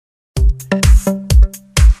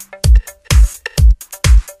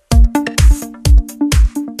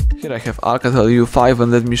Here I have ALCATEL U5,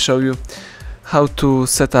 and let me show you how to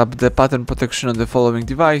set up the pattern protection on the following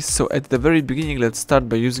device. So at the very beginning, let's start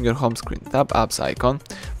by using your home screen. Tap apps icon,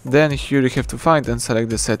 then here you have to find and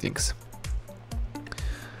select the settings.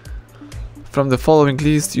 From the following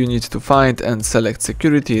list you need to find and select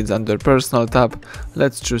security. It's under personal tab.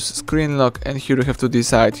 Let's choose screen lock, and here you have to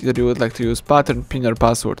decide either you would like to use pattern, pin or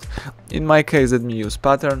password. In my case, let me use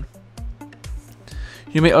pattern.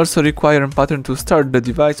 You may also require a pattern to start the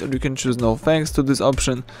device, or you can choose no thanks to this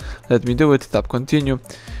option. Let me do it. Tap continue.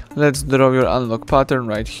 Let's draw your unlock pattern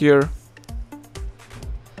right here.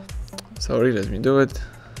 Sorry, let me do it.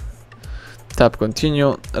 Tap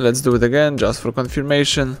continue. Let's do it again just for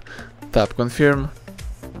confirmation. Tap confirm.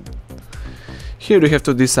 Here you have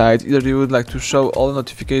to decide either you would like to show all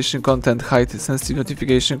notification content, hide sensitive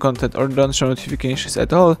notification content, or don't show notifications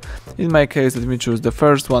at all. In my case, let me choose the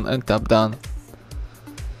first one and tap done.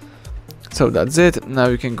 So that's it. Now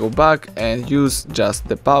you can go back and use just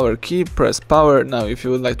the power key, press power. Now if you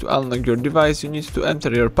would like to unlock your device, you need to enter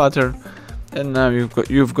your pattern, and now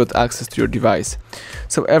you've got access to your device.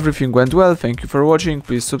 So everything went well. Thank you for watching.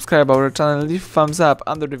 Please subscribe our channel, leave thumbs up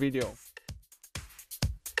under the video.